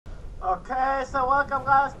Okay, so welcome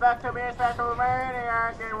guys back to me, back to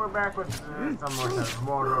Maniac, and we're back with some more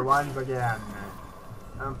mordor ones again.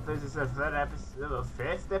 This is the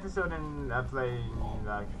fifth episode in playing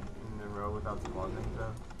like in a row without pausing,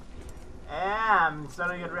 so I'm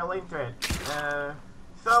starting to get real into it.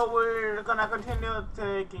 So we're gonna continue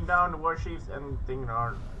taking down the warships and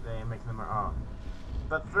making them our own.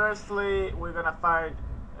 But firstly, we're gonna fight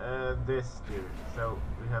this dude. So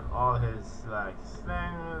we have all his like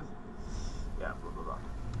slings. Yeah, blah blah blah.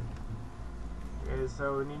 Okay,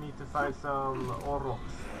 so we need to fight some orcs.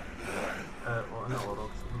 No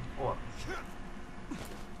orcs, orcs.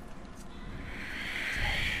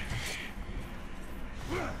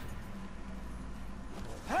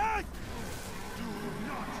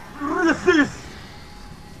 Resist!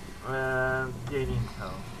 Gain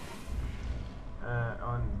intel.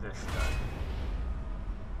 On this guy.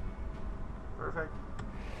 Perfect.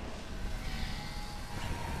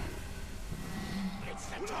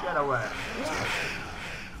 Get away.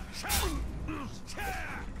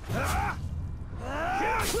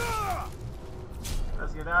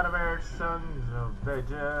 Let's get out of here, sons of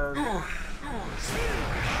bitches.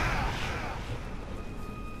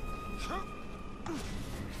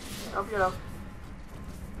 Oh, get up.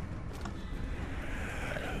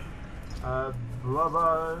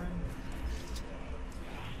 Bye-bye.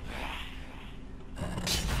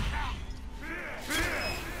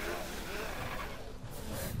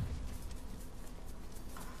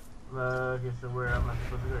 Okay, so where am I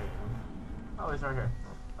supposed to go? Oh, it's right here.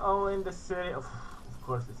 Oh, in the city. Of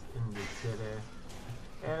course, it's in the city.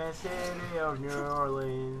 In the city of New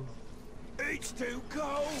Orleans. It's too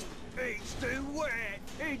cold. It's too wet.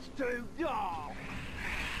 It's too dark.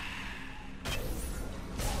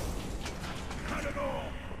 Cut it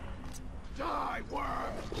off. Die, worm.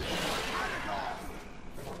 Cut it off.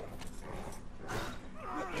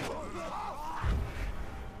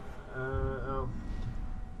 Oh.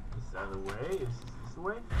 Is that the way? Is this the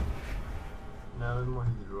way? No, the one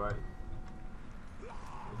to the right.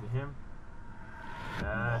 Is it him?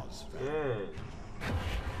 That is.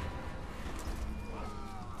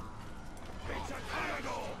 It's a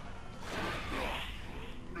corridor.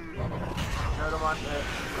 No, don't want it.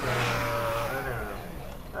 There we go.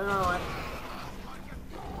 I don't know what.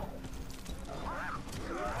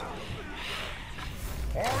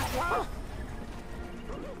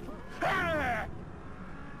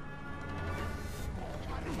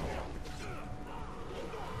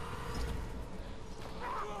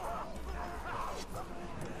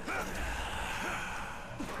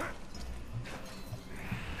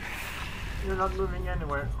 You're not moving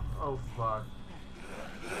anywhere. Oh fuck.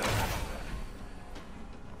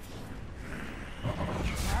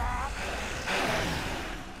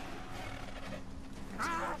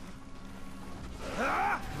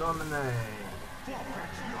 Dominate.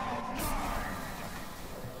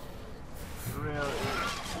 Really?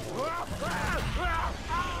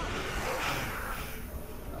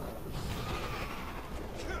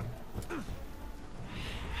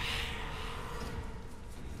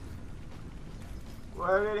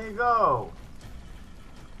 Where did he go?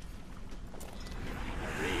 A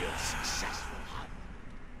real successful hunt.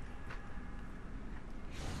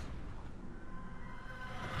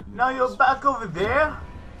 Now you're back over there?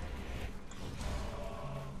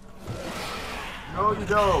 No, you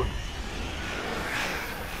don't.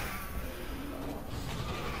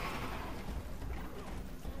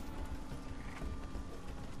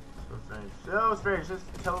 So strange. So strange. Just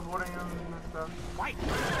teleporting him and stuff. Wait.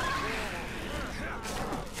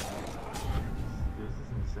 This is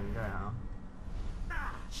an insane guy, huh?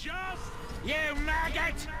 Just you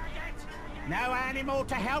maggot! No animal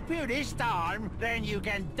to help you this time, then you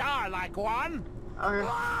can die like one. Okay.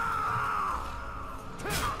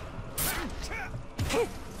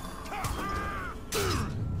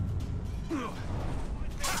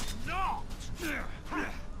 Not!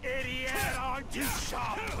 Idiot, I'm too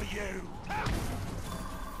sharp for you!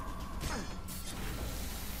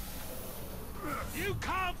 You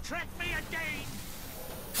can't trick me again!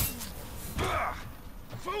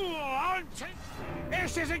 Fool, aren't it?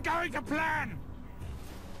 This isn't going to plan!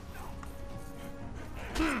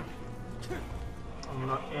 I'm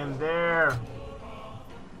not in there.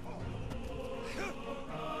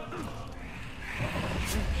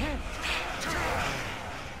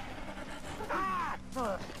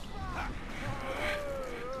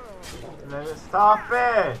 Stop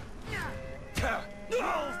it!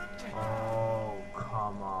 Oh,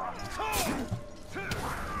 come on.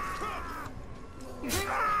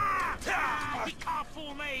 He can't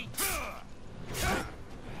fool me!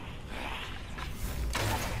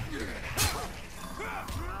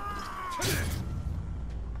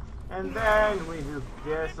 And then we do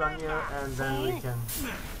this on you, and then we can...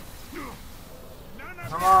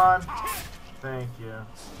 Come on! Thank you.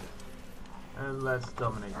 And let's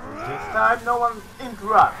dominate this. This time no one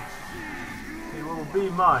interrupts. It will be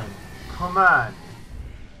mine. Command.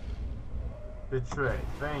 Betray.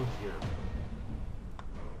 Thank you.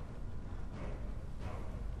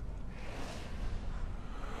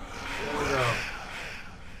 There we go.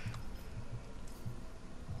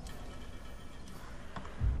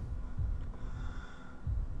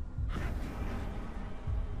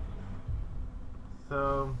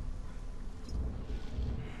 So,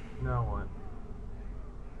 now what?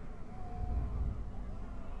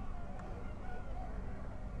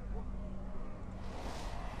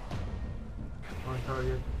 One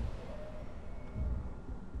target.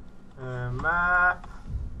 Map.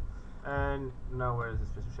 And now where is this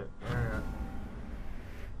piece of shit? Area.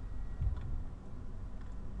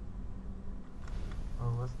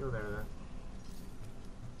 Oh, let's go there then.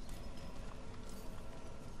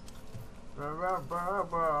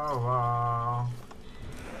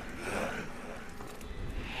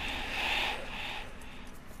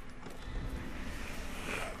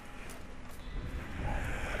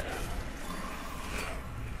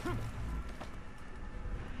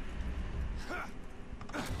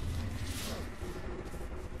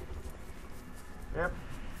 Yep.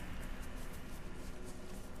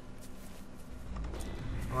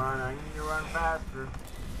 Come on, I need to run faster.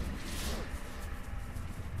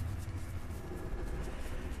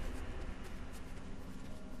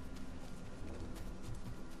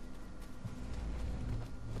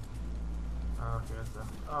 Okay, so.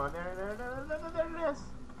 Oh, there it is.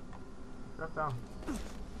 Drop down.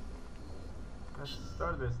 Let's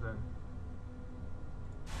start this then.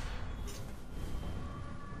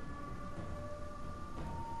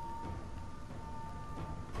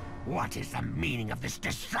 What is the meaning of this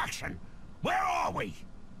distraction? Where are we?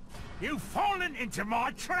 You've fallen into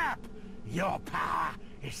my trap. Your power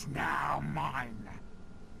is now mine.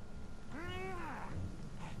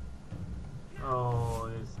 Oh,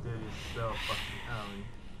 this dude is so fucking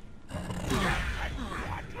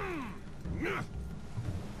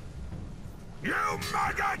You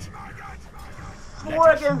maggot! 4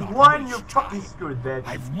 against 1, you fucking screwed, bitch.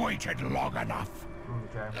 I've waited long enough.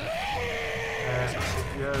 Okay.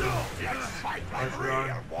 Let's fight like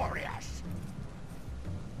real warriors.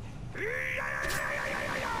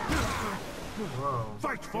 Whoa.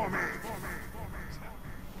 Fight for me.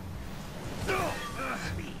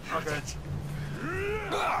 Okay.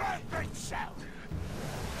 Great sound.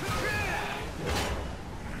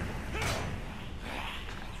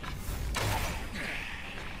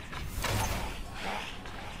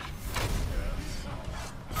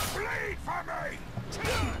 Bleed for me.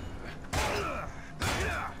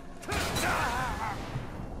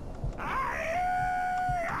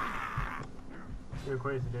 You're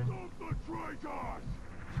crazy, dude.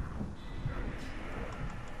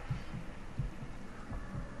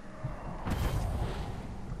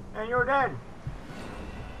 And you're dead.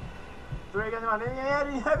 3 against 1. You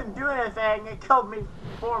haven't done anything. It killed me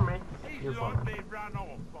for me. He's likely run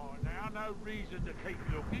off by now. No reason to keep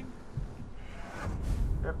looking.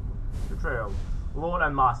 Yep. Betrayal. Lord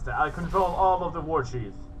and Master, I control all of the war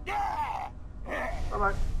chiefs.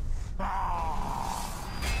 Bye-bye.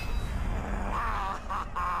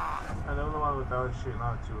 And the only one without shit,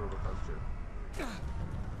 not 2 without shit.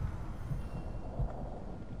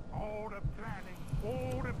 All the planning,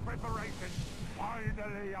 all the preparation.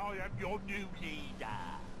 Finally, I am your new leader.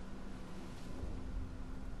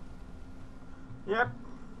 Yep.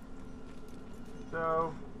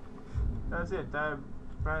 So, that's it. I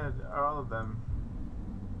branded all of them.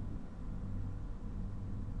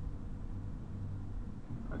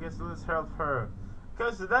 I guess let's help her.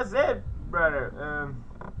 Because that's it, brother.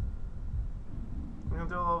 We can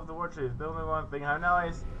do all of the war chiefs. The only one thing I know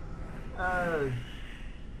is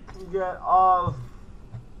get all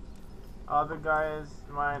other guys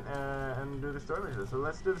mine and do the story mission. So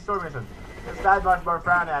let's do the story mission. It's that much more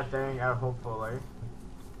fun, I think, hopefully.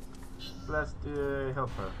 So let's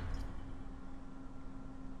help her.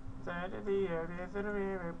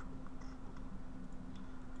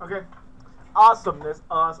 Okay. Awesomeness.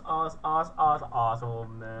 Awesomeness.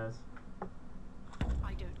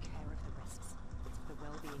 I don't care of the risks. It's for the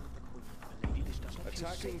well-being of the Queen.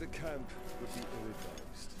 Attacking the camp would be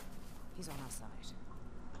ill-advised. He's on our side.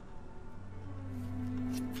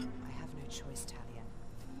 I have no choice, Talia.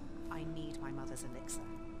 I need my mother's elixir.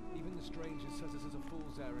 Even the stranger says this is a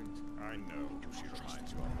fool's errand. I know she tries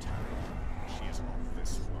to untill. She is of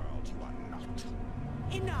this world, you are not.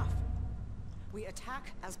 Enough! We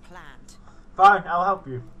attack as planned. Fine, I'll help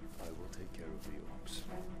you. I will take care of the ops.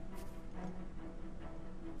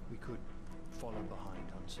 We could follow behind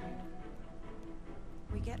unseen.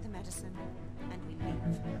 We get the medicine and we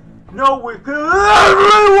leave. No, we kill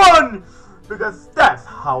everyone! Because that's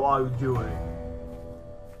how I do it.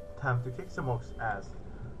 Time to kick some orcs' ass.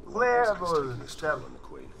 Clear the stealth.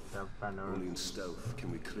 Only in stealth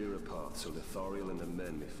can we clear a path so Lithariel and the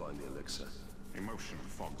men may find the elixir. Emotion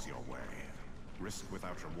fogs your way. Risk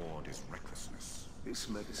without reward is recklessness. This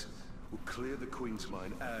medicine will clear the Queen's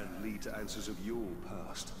mind and lead to answers of your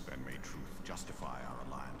past. Then may truth justify our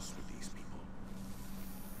alliance with these people.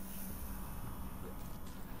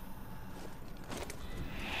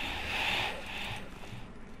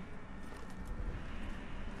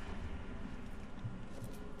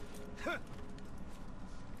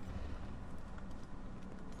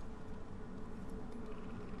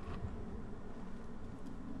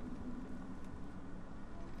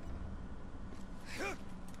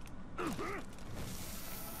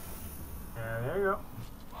 Yeah, there you go.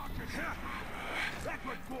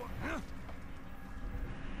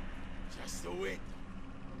 Just the wind.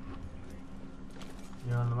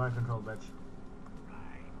 You're on the mind control, bitch.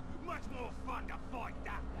 Much more fun to fight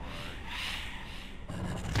that way.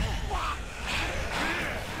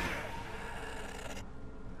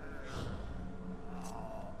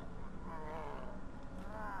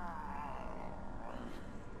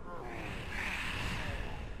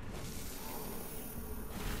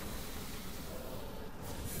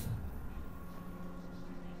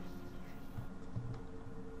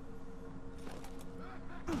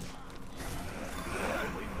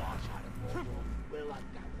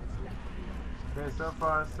 Okay, so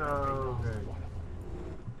far so good.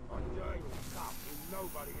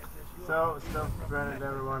 So, stuff granted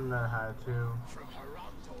everyone that had to.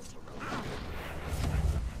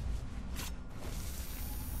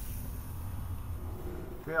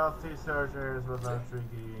 PLC searchers without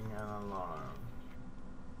triggering an alarm.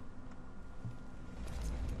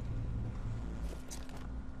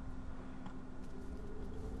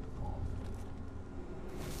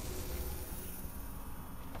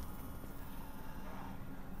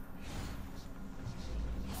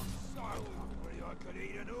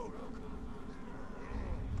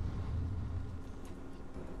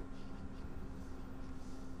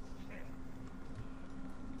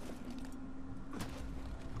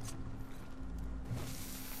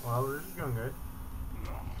 Well, this is going good.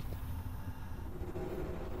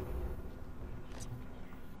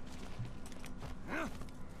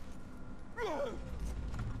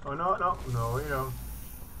 Oh no, no, no, you don't.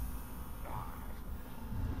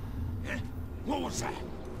 What was that?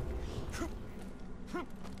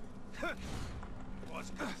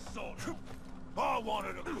 Was consoled. I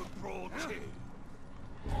wanted a good broad tea.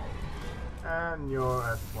 And you're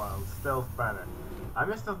as well. Stealth banner. I'm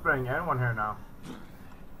just stealth bringing anyone here now.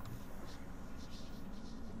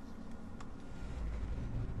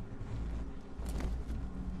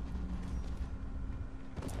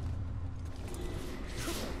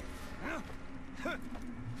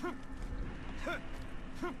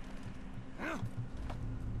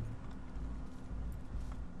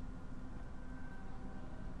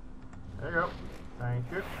 There you go. Thank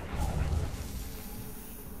you.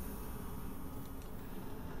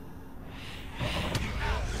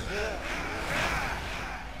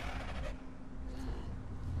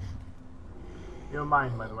 You're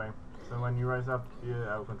mine, by the way. So when you rise up,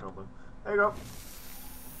 I will control them. There you go.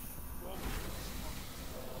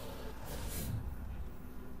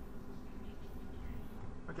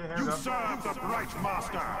 Okay, here we You go. serve the bright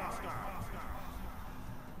master.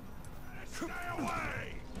 Stay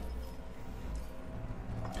away.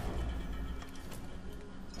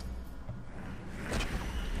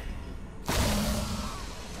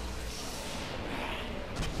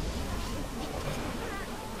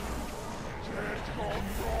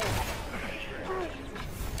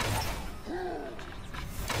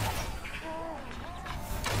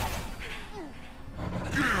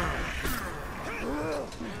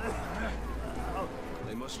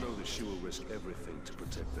 They must know that she will risk everything to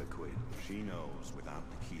protect their queen. She knows without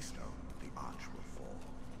the keystone, the arch will fall.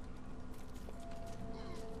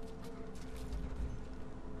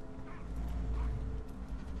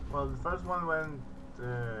 Well, the first one went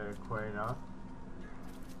quite enough.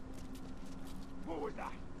 What was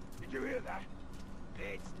that? Did you hear that?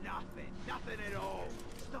 It's nothing. Nothing at all.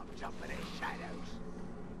 Stop jumping in shadows.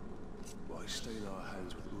 Why stain our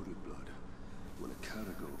hands with blood when a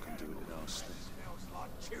Caragor can do it in our stead? Smells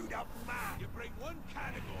like chewed up man. You bring one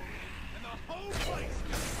category and the whole place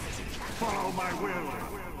goes. Follow my will.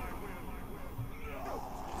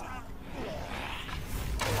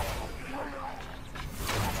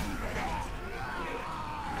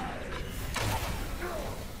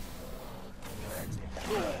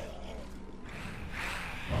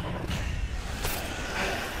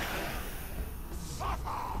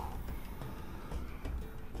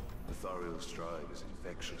 authorial stride is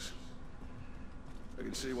infectious. I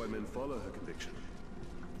can see why men follow her conviction.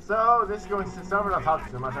 So, this is going to start with a talk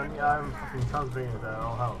too much. I'm fucking concentrating with that.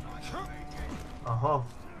 Oh, hell. Oh,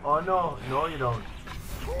 oh no. No, you don't.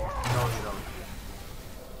 No, you don't.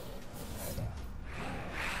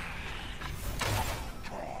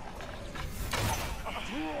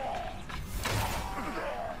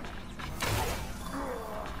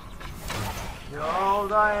 You're all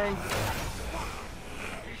dying.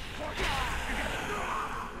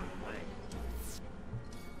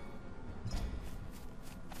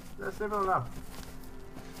 That's simple enough.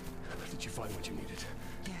 Did you find what you needed?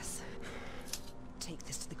 Yes. Take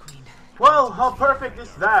this to the Queen. Well, how perfect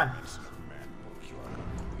is that?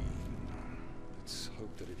 Let's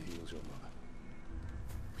hope that it heals your mother.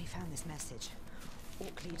 We found this message.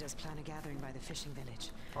 Orc leaders plan a gathering by the fishing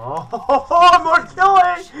village. Oh, more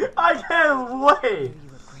killing! I can't I wait! owe you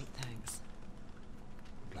a great thanks.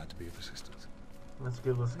 Glad to be of assistance. Let's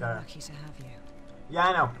kill this We're guy. lucky to have you. Yeah,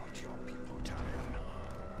 I know. Not your people, Talion.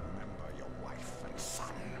 Remember your wife and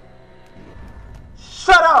son.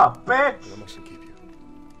 Shut up, bitch! But I mustn't keep you.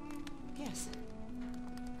 Yes.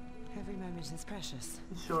 Every moment is precious.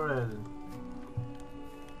 It sure is.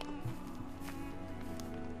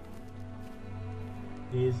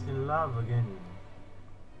 He is in love again.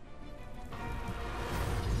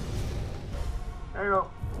 There you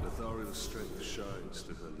go. Authorial strength shines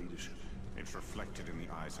through her leadership. It's reflected in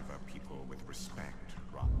the eyes of our people with respect,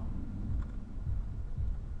 Rob.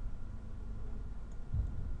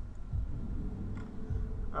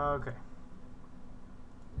 Okay.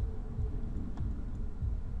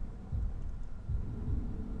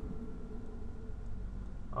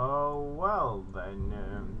 Oh, well then.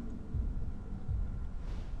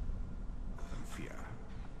 Fear.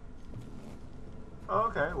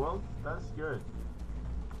 Okay, well, that's good.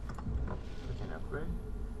 We can upgrade.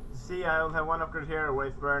 See, I only have one upgrade here,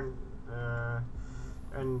 Waveburn,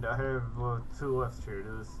 and I have 2 left here.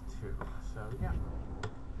 There's 2, so yeah.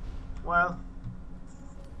 Well,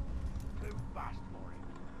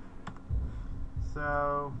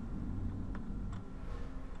 so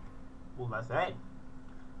well, that's it.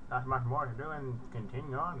 Not much more to do, and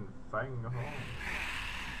continue on fighting the hole.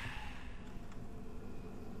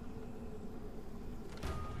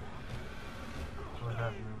 What's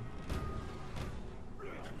happening?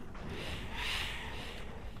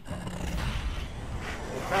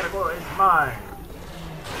 The category is mine.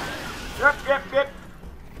 Yep, yep, yep.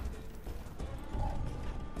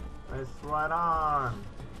 Let's right on.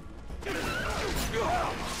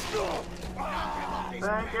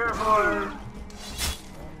 Thank you for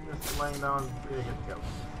just laying down. Pretty good kill.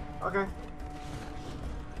 Okay.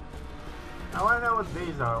 I want to know what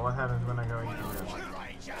these are. What happens when I go into this?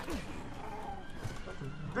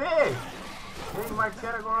 Big! Hitting my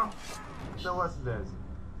category? So what's this?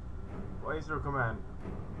 What is your command?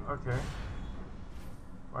 Okay.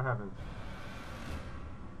 What happened?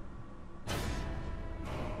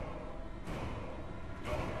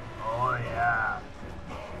 Oh yeah.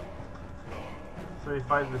 So he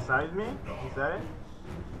fights beside me? Is that it?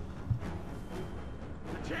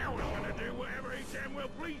 The tower's gonna do whatever he damn well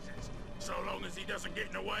pleases, so long as he doesn't get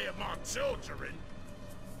in the way of my children.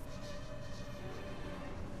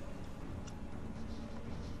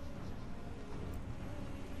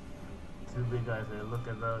 2 big guys there. Look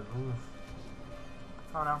at those. Oof.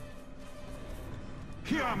 Oh no.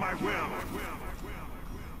 Hear my will.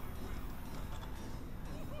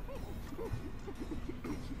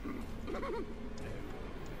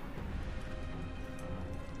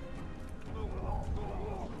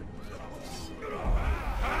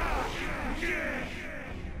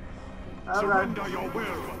 Surrender your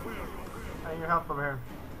will. I need your help over here.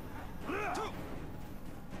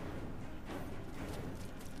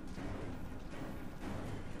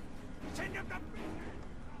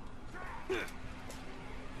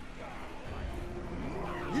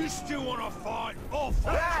 You still want to fight? I'll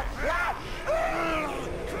fight.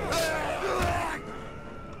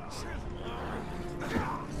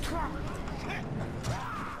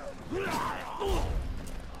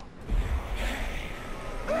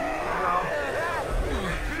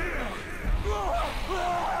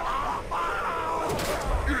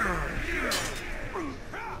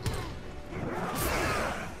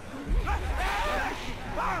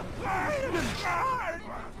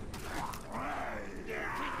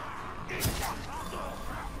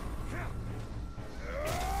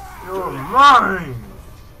 You're mine!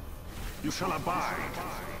 You shall abide.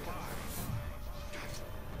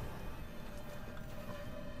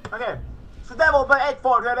 Okay, so that will be it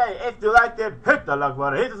for today. If you liked it, hit the like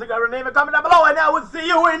button, hit the cigar, name, and comment down below, and I will see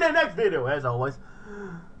you in the next video. As always,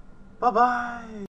 Bye-bye.